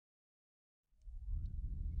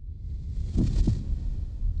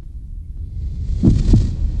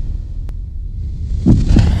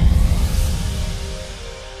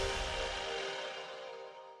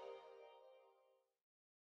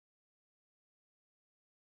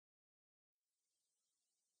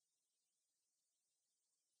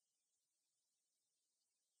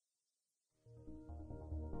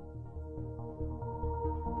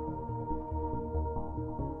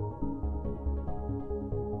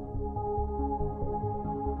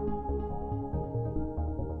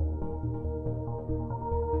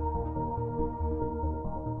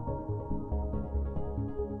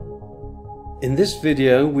In this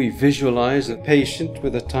video, we visualize a patient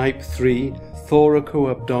with a type 3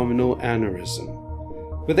 thoracoabdominal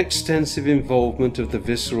aneurysm with extensive involvement of the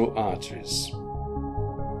visceral arteries.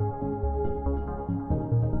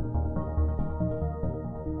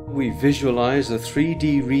 We visualize a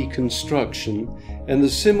 3D reconstruction and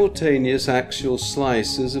the simultaneous axial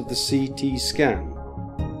slices of the CT scan.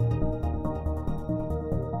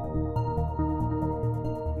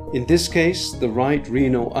 In this case, the right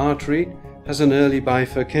renal artery has an early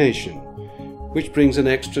bifurcation, which brings an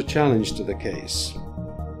extra challenge to the case.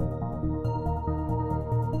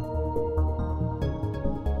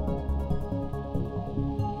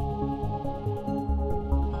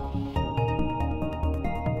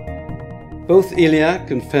 Both iliac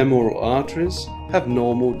and femoral arteries have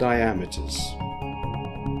normal diameters.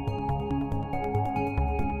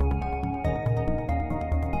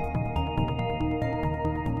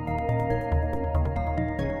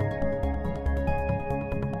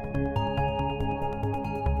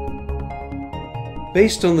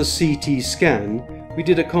 Based on the CT scan, we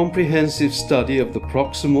did a comprehensive study of the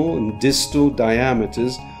proximal and distal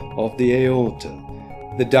diameters of the aorta,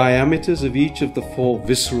 the diameters of each of the 4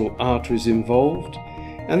 visceral arteries involved,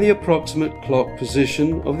 and the approximate clock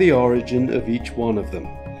position of the origin of each one of them,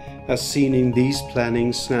 as seen in these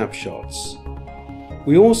planning snapshots.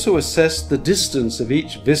 We also assessed the distance of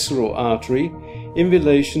each visceral artery in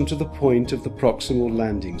relation to the point of the proximal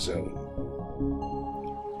landing zone.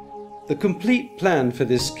 The complete plan for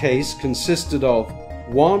this case consisted of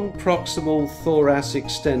 1 proximal thoracic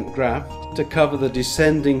stent graft to cover the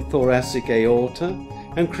descending thoracic aorta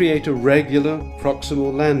and create a regular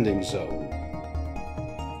proximal landing zone,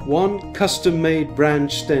 1 custom-made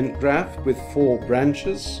branch stent graft with 4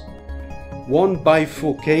 branches, 1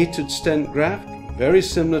 bifurcated stent graft, very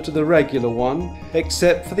similar to the regular one,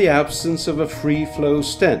 except for the absence of a free-flow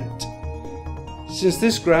stent, since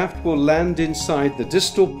this graft will land inside the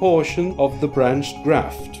distal portion of the branched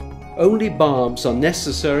graft. Only barbs are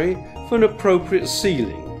necessary for an appropriate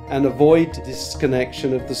sealing and avoid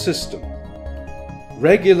disconnection of the system.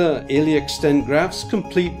 Regular iliac stent grafts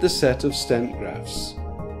complete the set of stent grafts.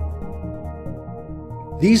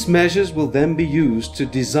 These measures will then be used to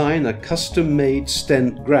design a custom-made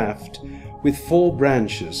stent graft with 4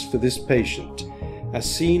 branches for this patient, as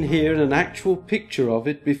seen here in an actual picture of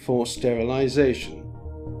it before sterilization.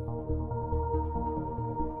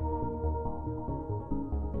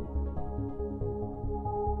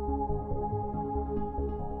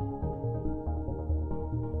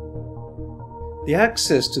 The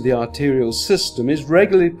access to the arterial system is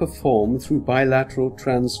regularly performed through bilateral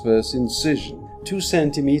transverse incision, 2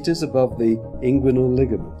 centimeters above the inguinal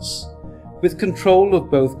ligaments, with control of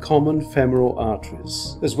both common femoral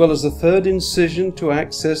arteries, as well as a 3rd incision to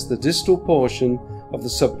access the distal portion of the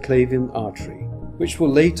subclavian artery, which will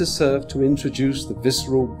later serve to introduce the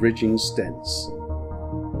visceral bridging stents.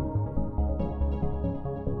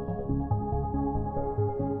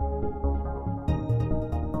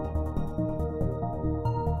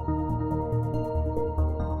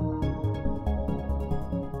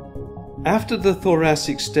 After the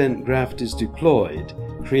thoracic stent graft is deployed,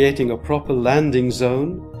 creating a proper landing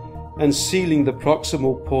zone and sealing the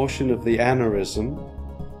proximal portion of the aneurysm,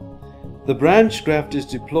 the branch graft is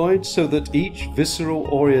deployed so that each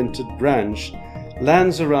visceral-oriented branch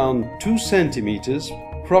lands around 2 centimeters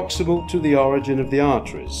proximal to the origin of the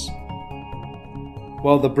arteries.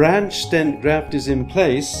 While the branch stent graft is in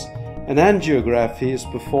place, an angiography is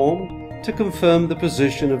performed to confirm the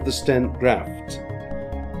position of the stent graft.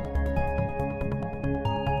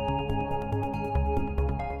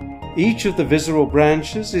 Each of the visceral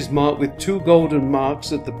branches is marked with 2 golden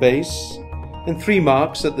marks at the base and 3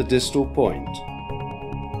 marks at the distal point.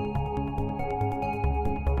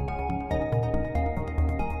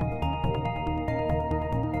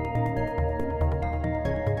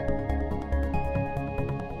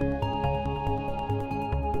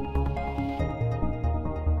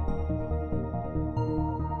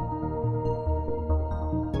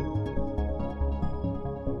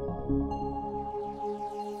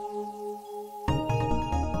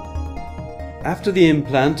 After the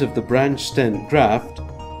implant of the branch stent graft,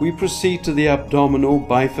 we proceed to the abdominal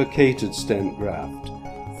bifurcated stent graft,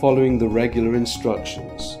 following the regular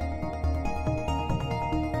instructions.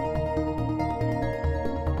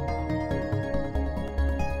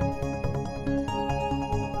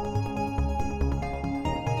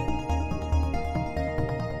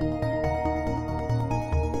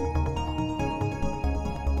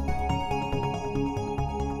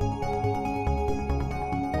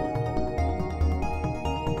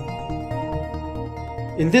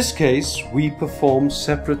 In this case, we perform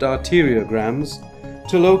separate arteriograms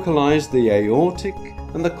to localize the aortic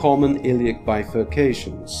and the common iliac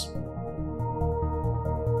bifurcations.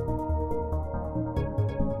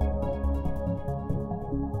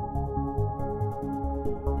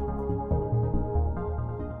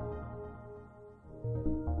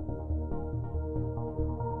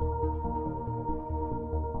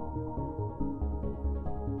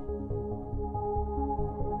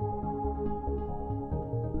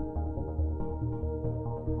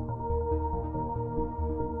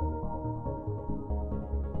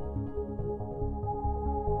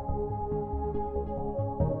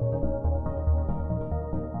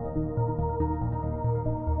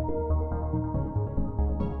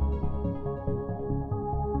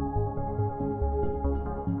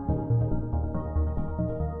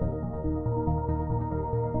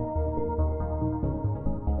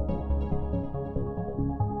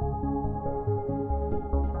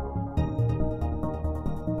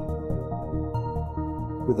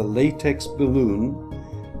 With a latex balloon,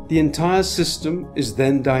 the entire system is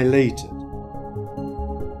then dilated.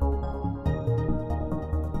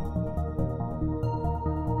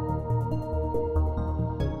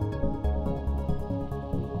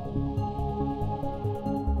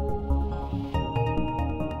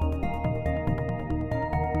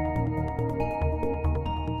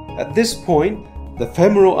 At this point, the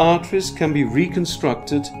femoral arteries can be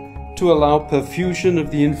reconstructed to allow perfusion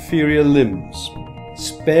of the inferior limbs,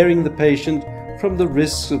 sparing the patient from the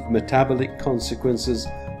risks of metabolic consequences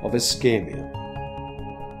of ischemia.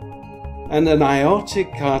 And an aortic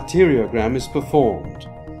arteriogram is performed,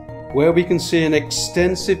 where we can see an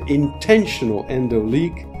extensive intentional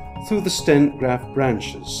endoleak through the stent-graft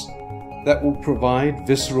branches that will provide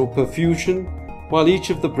visceral perfusion while each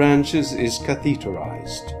of the branches is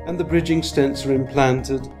catheterized and the bridging stents are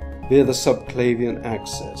implanted via the subclavian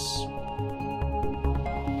access.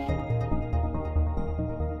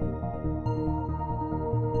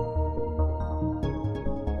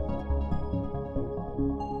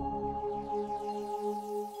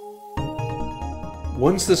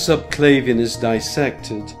 Once the subclavian is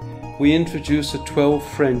dissected, we introduce a 12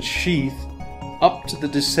 French sheath up to the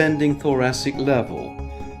descending thoracic level,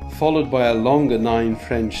 followed by a longer 9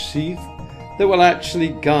 French sheath that will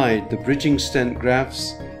actually guide the bridging stent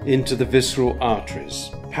grafts into the visceral arteries.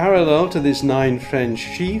 Parallel to this 9 French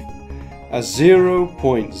sheath, a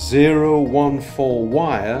 0.014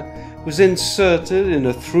 wire was inserted in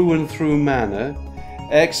a through-and-through manner,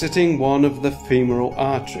 exiting one of the femoral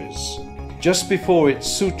arteries, just before its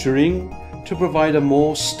suturing to provide a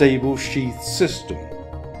more stable sheath system.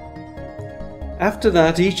 After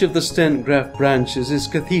that, each of the stent graft branches is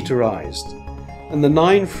catheterized, and the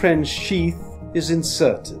 9 French sheath is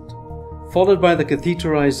inserted, followed by the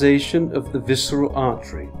catheterization of the visceral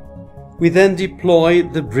artery. We then deploy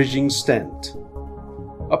the bridging stent.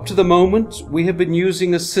 Up to the moment, we have been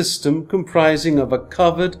using a system comprising of a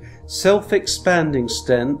covered, self-expanding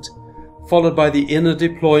stent, followed by the inner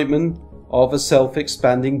deployment of a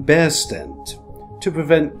self-expanding bare stent to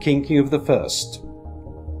prevent kinking of the first.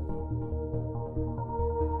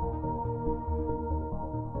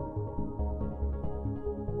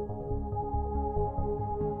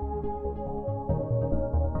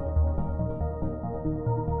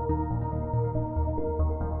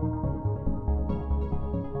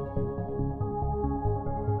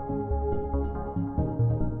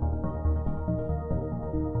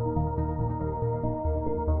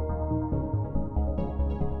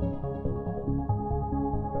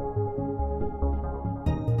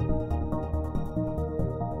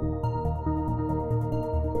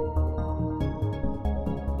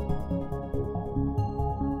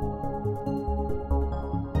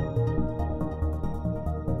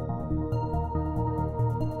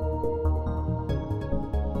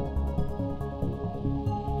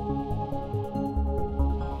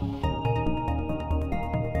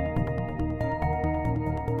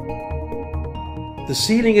 The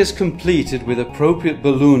sealing is completed with appropriate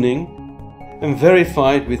ballooning and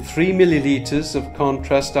verified with 3 milliliters of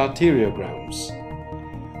contrast arteriograms.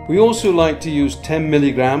 We also like to use 10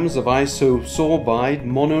 milligrams of isosorbide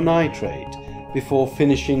mononitrate before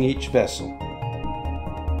finishing each vessel.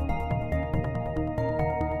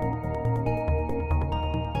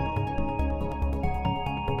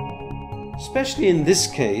 Especially in this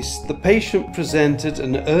case, the patient presented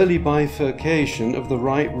an early bifurcation of the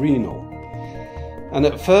right renal, and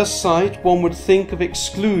at first sight one would think of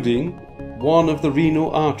excluding one of the renal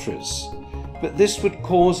arteries, but this would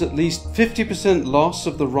cause at least 50% loss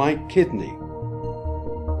of the right kidney.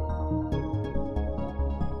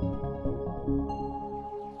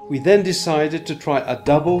 We then decided to try a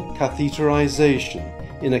double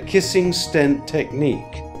catheterization in a kissing stent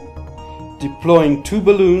technique, deploying 2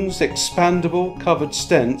 balloons expandable covered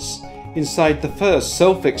stents inside the first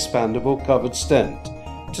self-expandable covered stent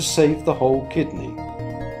to save the whole kidney.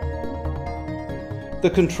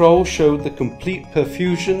 The control showed the complete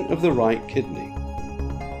perfusion of the right kidney.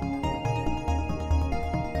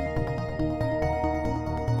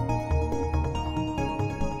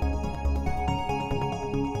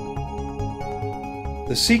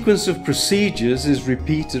 The sequence of procedures is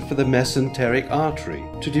repeated for the mesenteric artery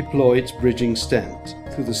to deploy its bridging stent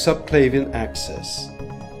through the subclavian axis.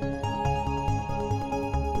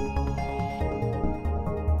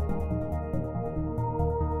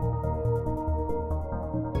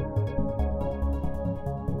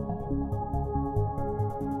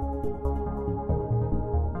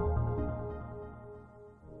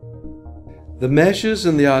 The measures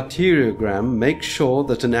in the arteriogram make sure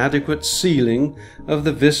that an adequate sealing of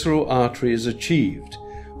the visceral artery is achieved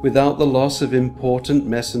without the loss of important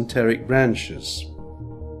mesenteric branches.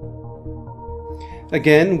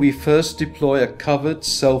 Again, we first deploy a covered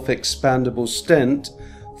self-expandable stent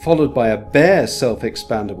followed by a bare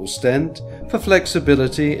self-expandable stent for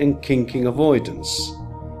flexibility and kinking avoidance.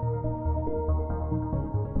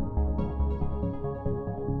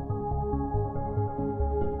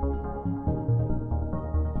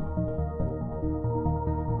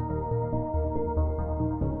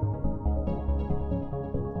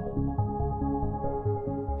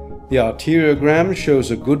 The arteriogram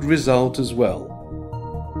shows a good result as well.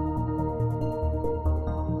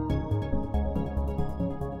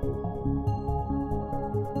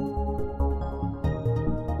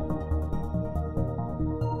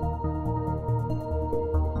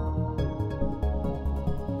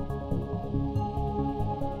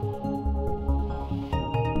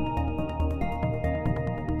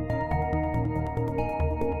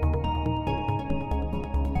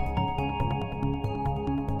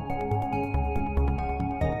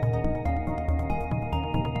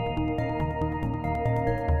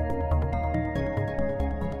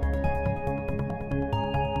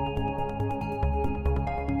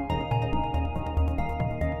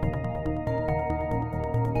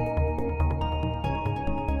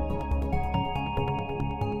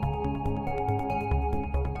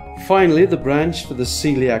 Finally, the branch for the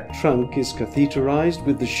celiac trunk is catheterized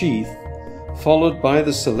with the sheath, followed by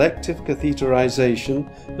the selective catheterization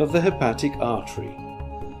of the hepatic artery.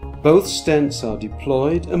 Both stents are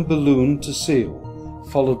deployed and ballooned to seal,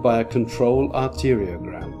 followed by a control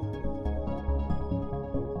arteriogram.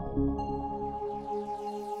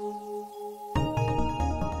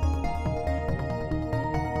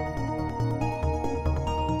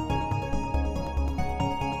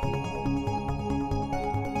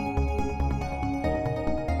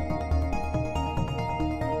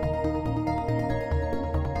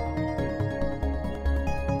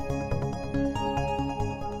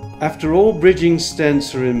 After all bridging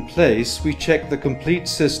stents are in place, we check the complete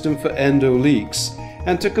system for endoleaks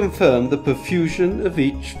and to confirm the perfusion of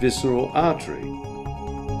each visceral artery.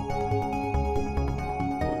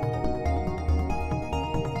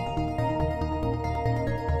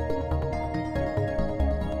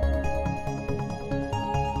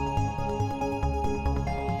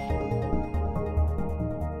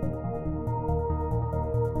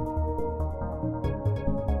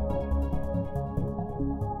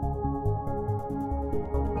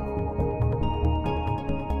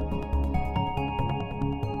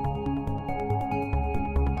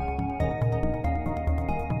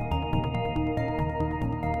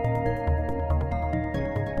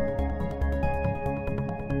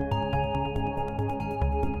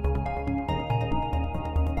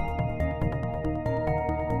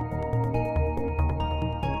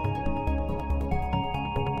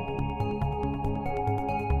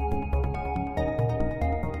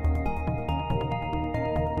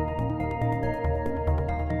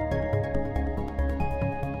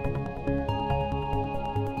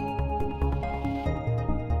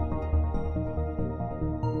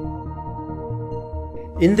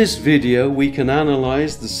 In this video we can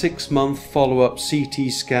analyze the 6-month follow-up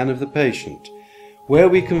CT scan of the patient, where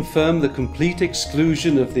we confirm the complete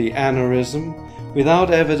exclusion of the aneurysm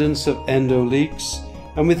without evidence of endoleaks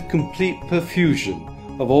and with complete perfusion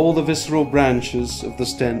of all the visceral branches of the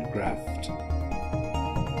stent graft.